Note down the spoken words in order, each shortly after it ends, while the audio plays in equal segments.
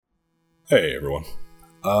Hey everyone,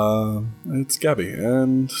 it's Gabby,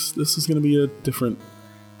 and this is going to be a different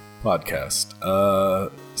podcast.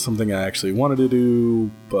 Something I actually wanted to do,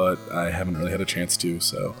 but I haven't really had a chance to,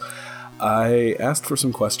 so I asked for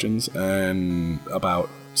some questions and about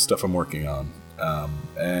stuff I'm working on,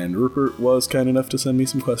 and Rupert was kind enough to send me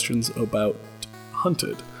some questions about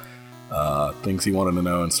Hunted, things he wanted to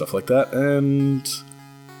know and stuff like that, and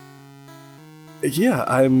yeah,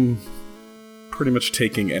 I'm pretty much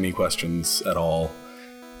taking any questions at all,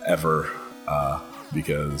 ever,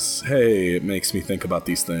 because, hey, it makes me think about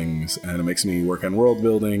these things, and it makes me work on world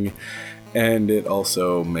building, and it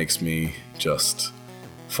also makes me just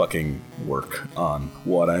fucking work on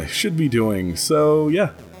what I should be doing, so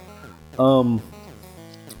yeah.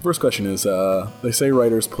 First question is, they say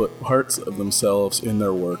writers put parts of themselves in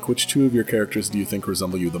their work. Which two of your characters do you think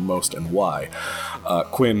resemble you the most, and why?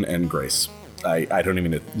 Quinn and Grace. I don't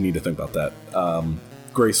even need to think about that.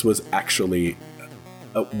 Grace was actually,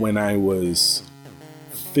 when I was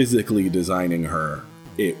physically designing her,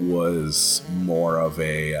 it was more of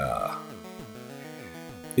a,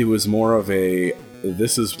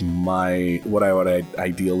 this is what I would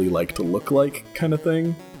ideally like to look like kind of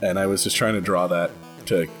thing. And I was just trying to draw that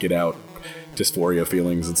to get out dysphoria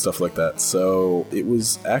feelings and stuff like that. So it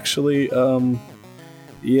was actually,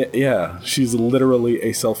 yeah, she's literally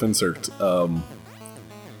a self-insert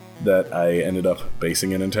that I ended up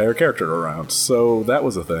basing an entire character around. So that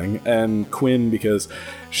was a thing. And Quinn, because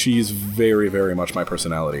she's very, very much my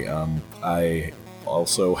personality. I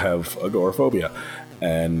also have agoraphobia,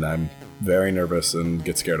 and I'm very nervous and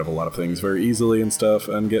get scared of a lot of things very easily and stuff,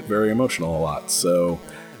 and get very emotional a lot. So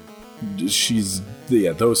she's,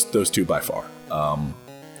 yeah, those two by far.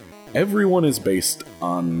 Everyone is based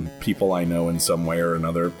on people I know in some way or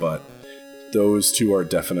another, but those two are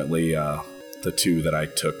definitely the two that I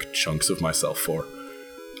took chunks of myself for.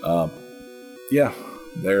 Yeah,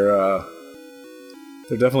 they're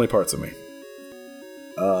definitely parts of me.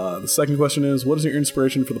 The second question is, what is your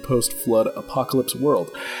inspiration for the post-flood apocalypse world?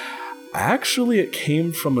 Actually, it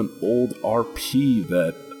came from an old RP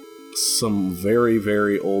that some very,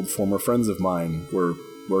 very old former friends of mine were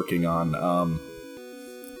working on.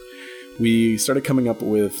 We started coming up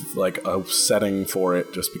with like a setting for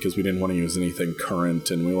it just because we didn't want to use anything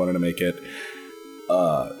current, and we wanted to make it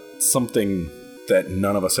something that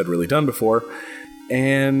none of us had really done before.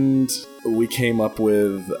 And we came up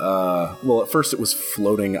with, well, at first it was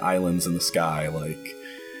floating islands in the sky, like,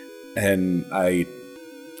 and I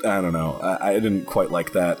don't know, I didn't quite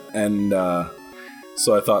like that. And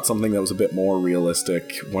so I thought something that was a bit more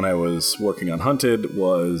realistic when I was working on Hunted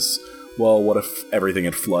was, well, what if everything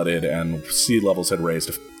had flooded and sea levels had raised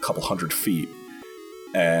a couple 100 feet?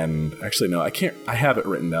 And actually, no, I have it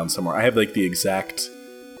written down somewhere. I have like the exact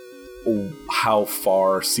how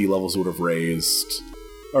far sea levels would have raised,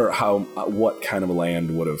 or what kind of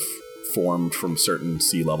land would have formed from certain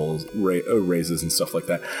sea levels raises and stuff like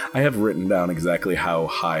that. I have written down exactly how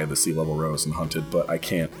high the sea level rose in Hunted, but I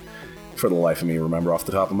can't for the life of me remember off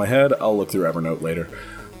the top of my head. I'll look through Evernote later.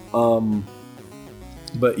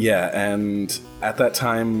 But yeah, and at that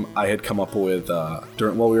time, I had come up with,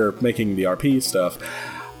 while we were making the RP stuff,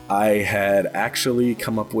 I had actually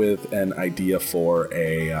come up with an idea for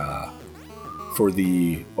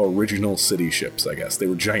the original city ships, I guess. They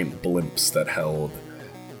were giant blimps that held,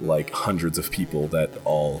 like, hundreds of people that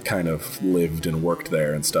all kind of lived and worked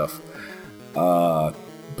there and stuff. But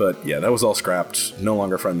yeah, that was all scrapped. No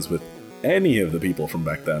longer friends with any of the people from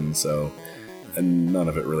back then, so... and none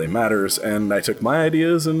of it really matters, and I took my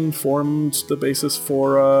ideas and formed the basis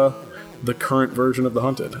for the current version of The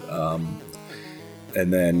Hunted.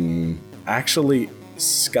 And then, actually,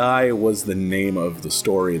 Sky was the name of the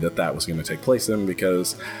story that was going to take place in,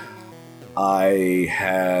 because I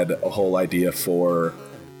had a whole idea for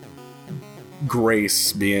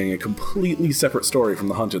Grace being a completely separate story from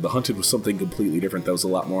The Hunted. The Hunted was something completely different that was a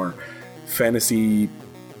lot more fantasy,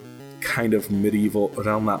 kind of medieval,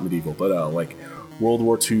 no, not medieval, but like World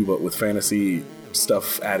War II, but with fantasy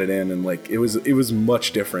stuff added in, and like it was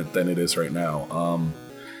much different than it is right now.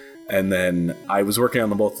 And then I was working on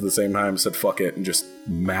them both at the same time, said fuck it, and just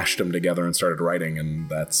mashed them together and started writing, and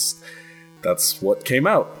that's what came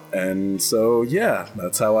out. And so yeah,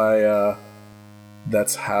 that's how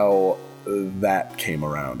that came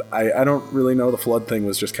around. I don't really know. The flood thing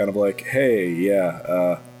was just kind of like, hey,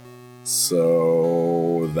 yeah,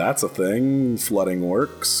 so that's a thing. Flooding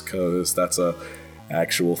works, because that's a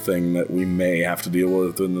actual thing that we may have to deal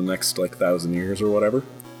with in the next, 1,000 years or whatever.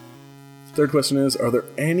 Third question is, are there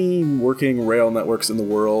any working rail networks in the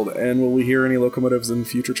world, and will we hear any locomotives in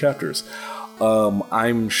future chapters?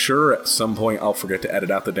 I'm sure at some point I'll forget to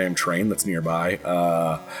edit out the damn train that's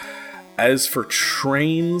nearby. As for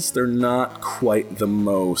trains, they're not quite the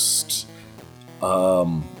most...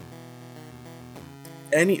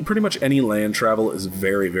 pretty much any land travel is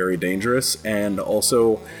very, very dangerous, and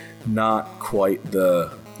also not quite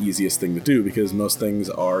the easiest thing to do, because most things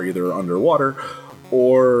are either underwater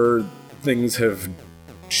or things have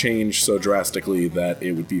changed so drastically that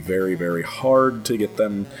it would be very, very hard to get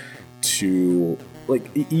them to, like,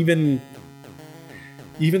 even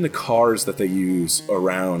the cars that they use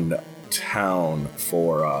around town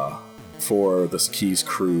for this Keys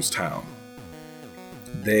Cruise town,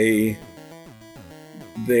 they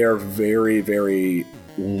are very, very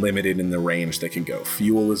limited in the range they can go.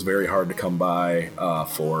 Fuel is very hard to come by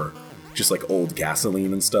for just like old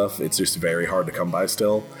gasoline and stuff. It's just very hard to come by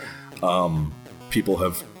still. People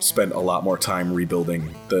have spent a lot more time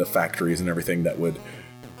rebuilding the factories and everything that would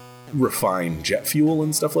refine jet fuel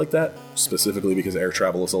and stuff like that, specifically because air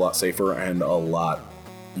travel is a lot safer and a lot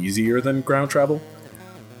easier than ground travel.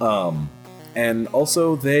 And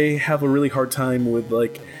also they have a really hard time with,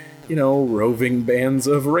 like, you know, roving bands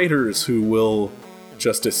of raiders who will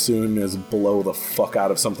just as soon as blow the fuck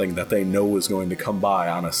out of something that they know is going to come by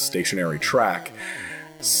on a stationary track.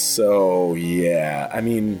 So, yeah, I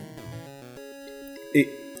mean,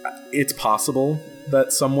 it's possible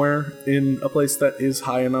that somewhere in a place that is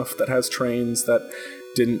high enough that has trains that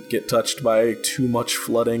didn't get touched by too much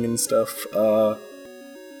flooding and stuff,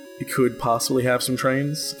 it could possibly have some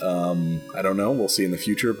trains. I don't know, we'll see in the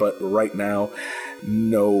future, but right now,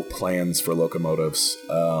 no plans for locomotives.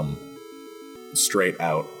 Straight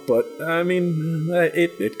out. But, I mean,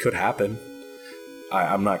 it could happen.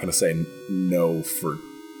 I'm not going to say no for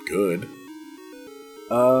good.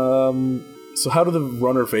 So how do the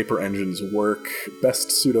runner vapor engines work? Best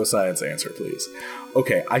pseudoscience answer, please.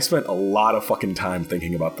 Okay, I spent a lot of fucking time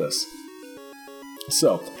thinking about this.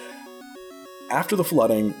 So, after the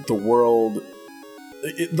flooding,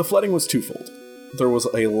 the flooding was twofold. There was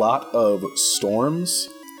a lot of storms,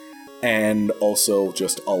 and also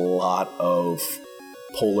just a lot of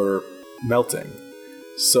polar melting.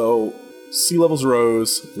 So sea levels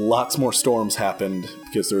rose, lots more storms happened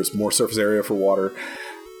because there was more surface area for water.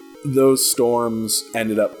 Those storms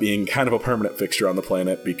ended up being kind of a permanent fixture on the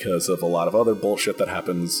planet because of a lot of other bullshit that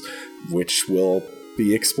happens, which will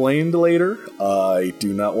be explained later. I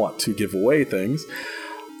do not want to give away things.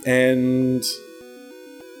 And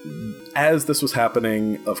as this was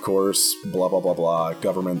happening, of course, blah, blah, blah, blah,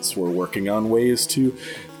 governments were working on ways to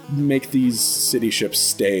make these city ships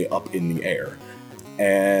stay up in the air.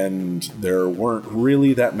 And there weren't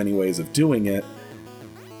really that many ways of doing it.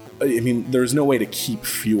 I mean, there's no way to keep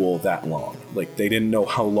fuel that long. Like, they didn't know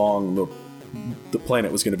how long the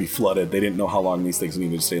planet was going to be flooded. They didn't know how long these things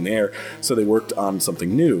needed to stay in the air, so they worked on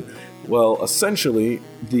something new. Well, essentially,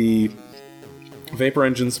 the vapor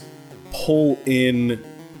engines pull in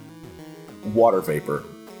water vapor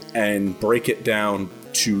and break it down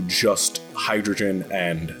to just hydrogen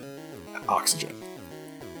and oxygen.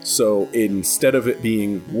 So instead of it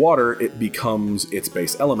being water, it becomes its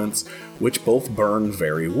base elements, which both burn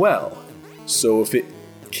very well. So if it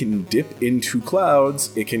can dip into clouds,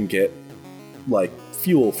 it can get, like,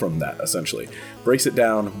 fuel from that, essentially. Breaks it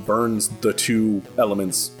down, burns the two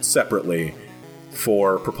elements separately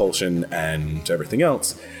for propulsion and everything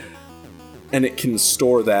else. And it can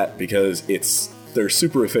store that because they're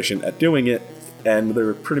super efficient at doing it, and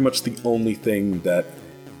they're pretty much the only thing that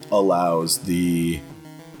allows the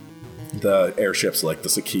airships like the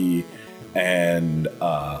Saki and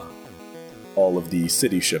all of the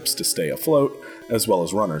city ships to stay afloat, as well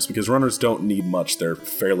as runners, because runners don't need much. They're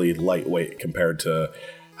fairly lightweight compared to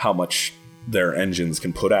how much their engines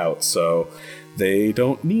can put out, so they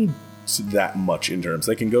don't need that much in terms.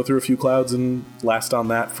 They can go through a few clouds and last on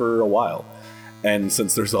that for a while. And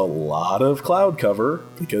since there's a lot of cloud cover,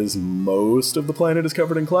 because most of the planet is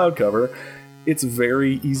covered in cloud cover, it's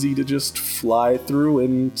very easy to just fly through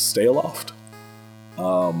and stay aloft.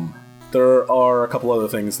 There are a couple other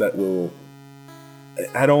things that will...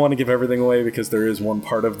 I don't want to give everything away because there is one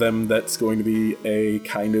part of them that's going to be a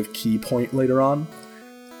kind of key point later on.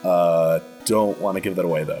 Don't want to give that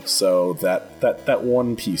away, though. So that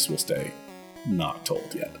one piece will stay not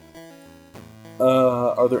told yet.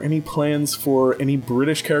 Are there any plans for any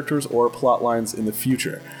British characters or plot lines in the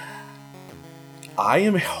future? I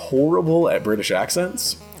am horrible at British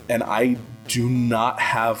accents, and I do not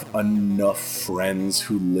have enough friends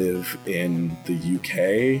who live in the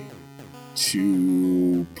UK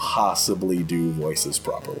to possibly do voices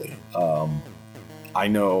properly. I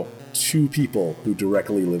know 2 people who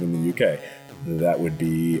directly live in the UK. that would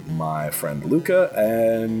be my friend Luca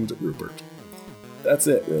and Rupert. That's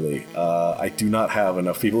it, really. I do not have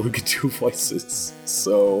enough people who can do voices,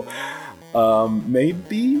 so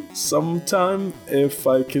maybe sometime if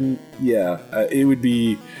I can. Yeah, it would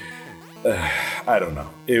be. I don't know.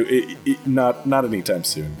 Not anytime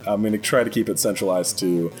soon. I'm gonna try to keep it centralized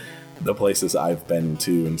to the places I've been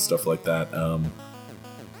to and stuff like that.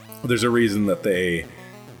 There's a reason that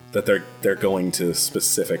they're going to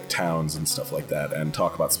specific towns and stuff like that and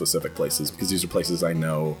talk about specific places, because these are places I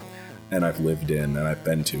know and I've lived in and I've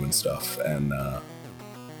been to and stuff. And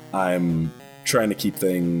I'm trying to keep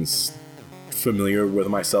things familiar with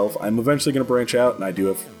myself. I'm eventually going to branch out, and I do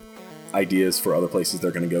have ideas for other places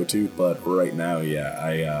they're going to go to, but right now,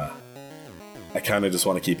 yeah, I kind of just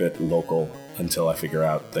want to keep it local until I figure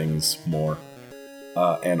out things more,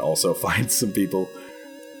 and also find some people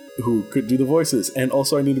who could do the voices, and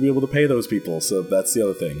also I need to be able to pay those people, so that's the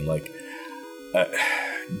other thing. Like,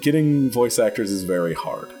 getting voice actors is very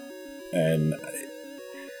hard, and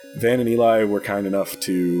Van and Eli were kind enough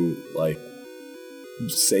to, like,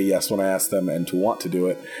 say yes when I asked them and to want to do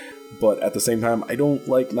it, but at the same time, I don't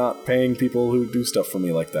like not paying people who do stuff for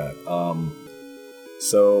me like that.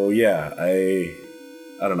 So yeah, I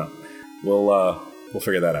don't know. We'll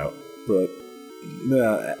figure that out. But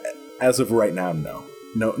as of right now,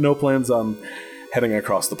 no plans on heading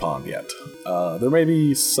across the pond yet. There may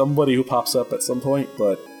be somebody who pops up at some point,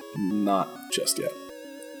 but not just yet.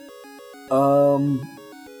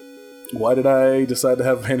 Why did I decide to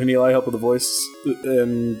have Van and Eli help with the voice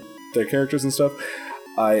and their characters and stuff?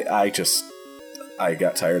 I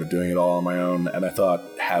got tired of doing it all on my own, and I thought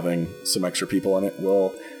having some extra people in it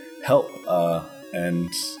will help. And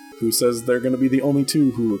who says they're going to be the only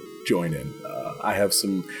two who join in? I have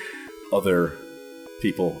some other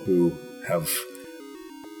people who have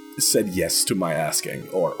said yes to my asking,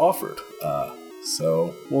 or offered.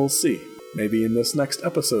 So we'll see. Maybe in this next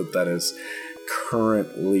episode that is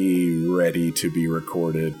currently ready to be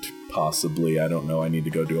recorded, possibly. I don't know. I need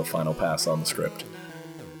to go do a final pass on the script.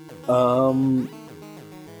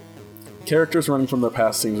 Characters running from their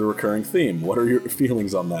past seems a recurring theme. What are your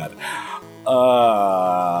feelings on that?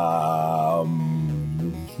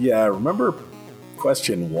 Yeah, remember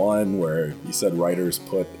question 1 where you said writers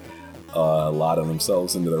put a lot of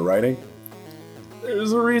themselves into their writing?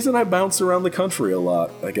 There's a reason I bounce around the country a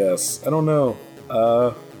lot, I guess. I don't know.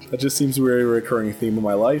 That just seems a very recurring theme of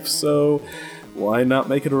my life, so why not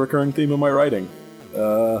make it a recurring theme of my writing?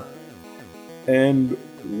 And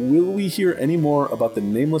will we hear any more about the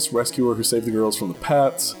nameless rescuer who saved the girls from the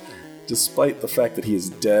Pats? Despite the fact that he is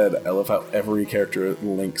dead, I love how every character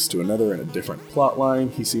links to another in a different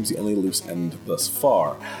plotline. He seems the only loose end thus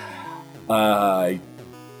far.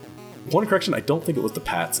 One correction, I don't think it was the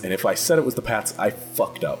Pats, and if I said it was the Pats, I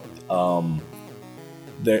fucked up.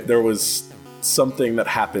 There was something that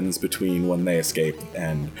happens between when they escape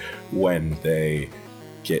and when they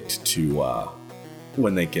get to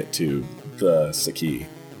the Saki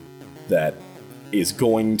that is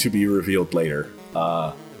going to be revealed later.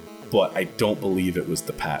 But I don't believe it was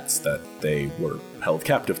the Pats that they were held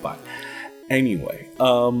captive by. Anyway,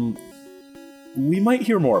 we might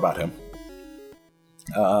hear more about him.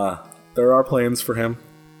 There are plans for him.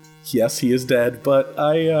 Yes, he is dead, but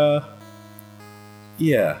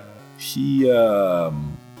he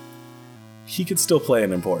could still play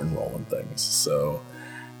an important role in things, so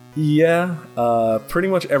yeah, pretty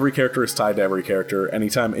much every character is tied to every character.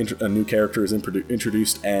 Anytime a new character is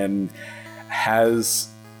introduced and has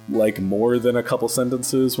like more than a couple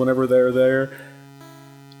sentences whenever they're there,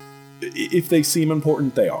 if they seem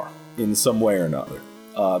important, they are in some way or another.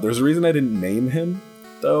 There's a reason I didn't name him,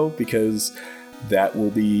 though, because that will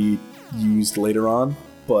be used later on,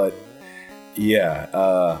 but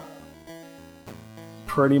yeah,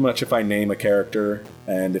 pretty much if I name a character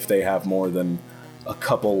and if they have more than a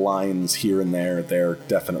couple lines here and there, they're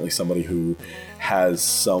definitely somebody who has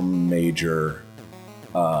some major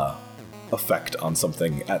effect on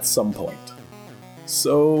something at some point.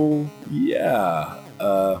 So yeah,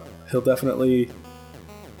 he'll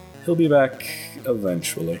be back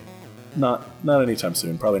eventually. Not anytime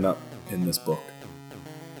soon, probably not in this book.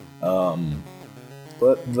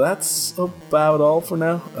 But that's about all for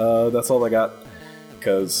now. That's all I got,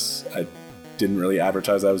 because I didn't really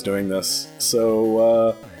advertise I was doing this.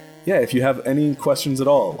 So, yeah, if you have any questions at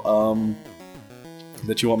all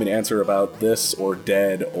that you want me to answer about this or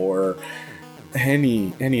Dead or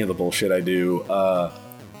any of the bullshit I do,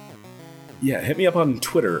 yeah, hit me up on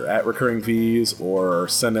Twitter at RecurringVs, or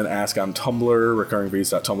send an ask on Tumblr,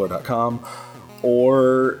 recurringvs.tumblr.com,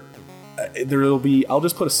 or I'll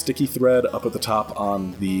just put a sticky thread up at the top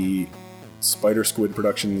on the Spider Squid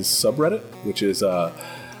Productions subreddit, which is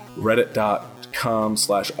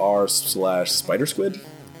reddit.com/r/spidersquid.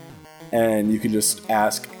 And you can just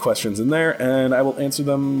ask questions in there, and I will answer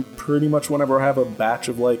them pretty much whenever I have a batch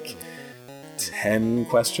of like 10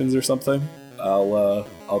 questions or something. I'll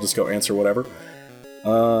just go answer whatever.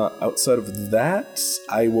 Outside of that,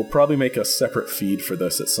 I will probably make a separate feed for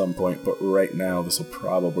this at some point, but right now this will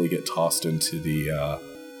probably get tossed into the,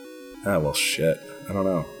 well shit, I don't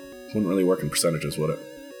know. Wouldn't really work in percentages, would it?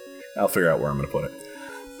 I'll figure out where I'm going to put it.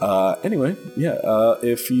 Anyway,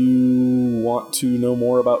 if you want to know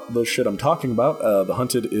more about the shit I'm talking about, The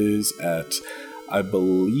Hunted is at, I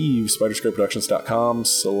believe,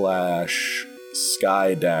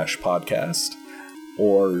 spidersquidproductions.com/sky-podcast,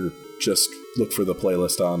 or just look for the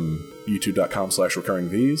playlist on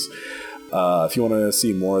youtube.com/recurringvs. If you want to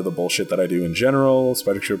see more of the bullshit that I do in general,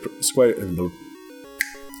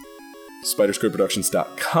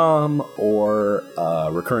 spidersquidproductions.com, or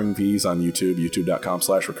Recurring Vs on YouTube,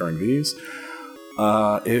 youtube.com/recurringvs.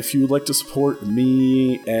 If you would like to support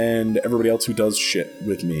me and everybody else who does shit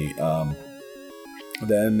with me,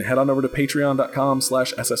 then head on over to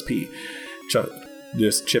patreon.com/SSP.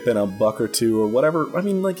 Just chip in $1 or $2 or whatever. I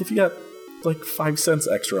mean, like, if you got like 5 cents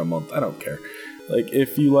extra a month, I don't care. Like,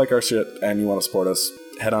 if you like our shit and you want to support us,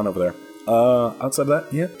 head on over there. Outside of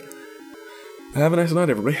that, have a nice night,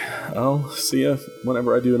 everybody. I'll see you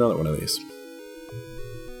whenever I do another one of these.